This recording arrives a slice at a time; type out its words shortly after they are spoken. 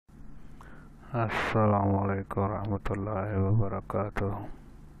Assalamualaikum warahmatullahi wabarakatuh.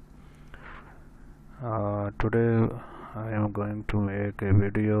 Today I am going to make a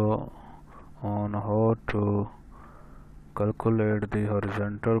video on how to calculate the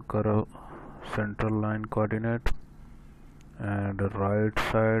horizontal curve central line coordinate and right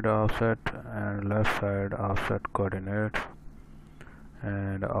side offset and left side offset coordinates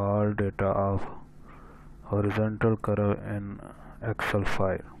and all data of horizontal curve in Excel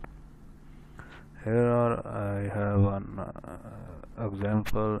file. Here I have an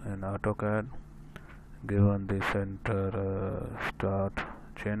example in AutoCAD given the center start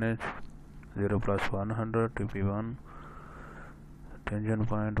chainage 0 plus 100 TP1 tangent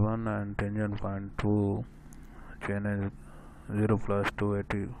point 1 and tangent point 2 chainage 0 plus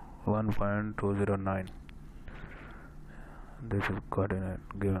 281.209. This is coordinate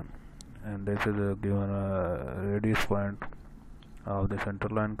given, and this is a given radius point of the center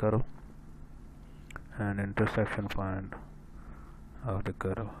line curve and intersection point of the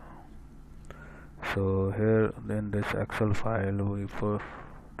curve. So here in this Excel file we put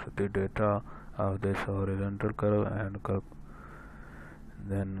the data of this horizontal curve and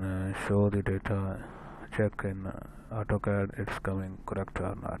then show the data, check in AutoCAD it's coming correct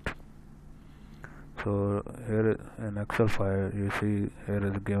or not. So here in Excel file you see here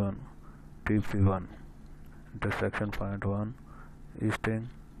is given TP1 intersection point 1 easting.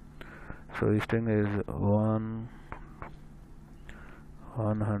 So easting is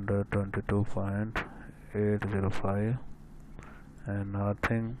 122.805 and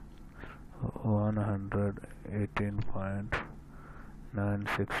northing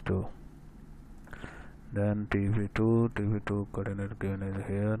 118.962. Then TP2 coordinate given is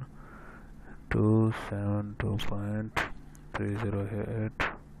here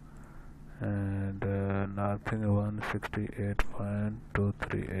 272.308 and northing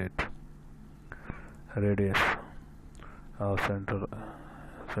 168.238. Radius of center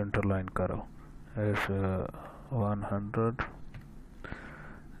line curve is 100.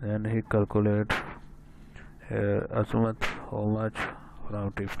 Then he calculates azimuth how much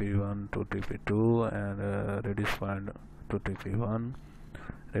from TP1 to TP2 and radius point to TP1,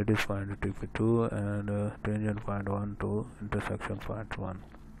 radius point to TP2 and tangent point 1 to intersection point 1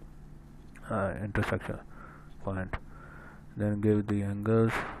 intersection point. Then give the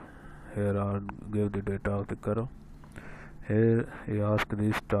angles. Here I'll give the data of the curve. Here he asks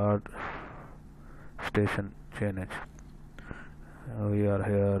the start station chainage. We are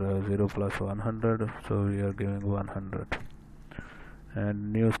here 0 plus 100, so we are giving 100.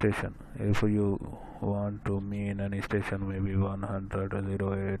 And new station, if you want to mean any station, maybe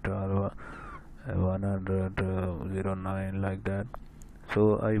 100.08 or 100.09 like that.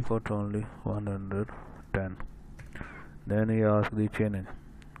 So I put only 110. Then he asks the chainage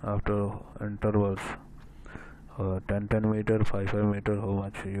after intervals 10 meter, 5 meter, how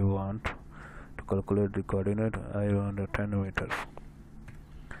much you want to calculate the coordinate. I want 10 meters.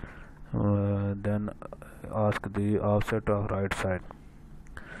 Then ask the offset of right side.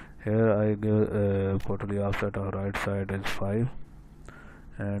 Here I give put the offset of right side is 5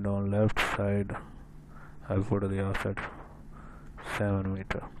 and on left side I put the offset 7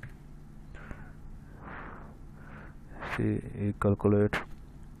 meter. See, he calculate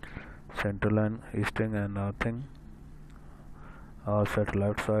center line easting and northing, offset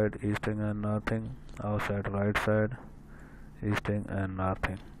left side easting and northing, offset right side easting and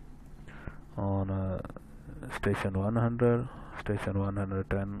northing. On station 100, station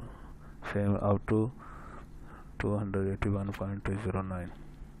 110, same up to 281.209.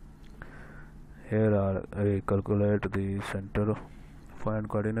 Here I calculate the center point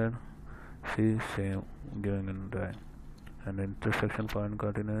coordinate. See, same given in drawing, and intersection point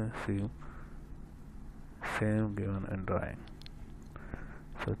coordinate. See, same given in drawing.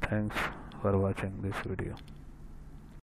 So thanks for watching this video.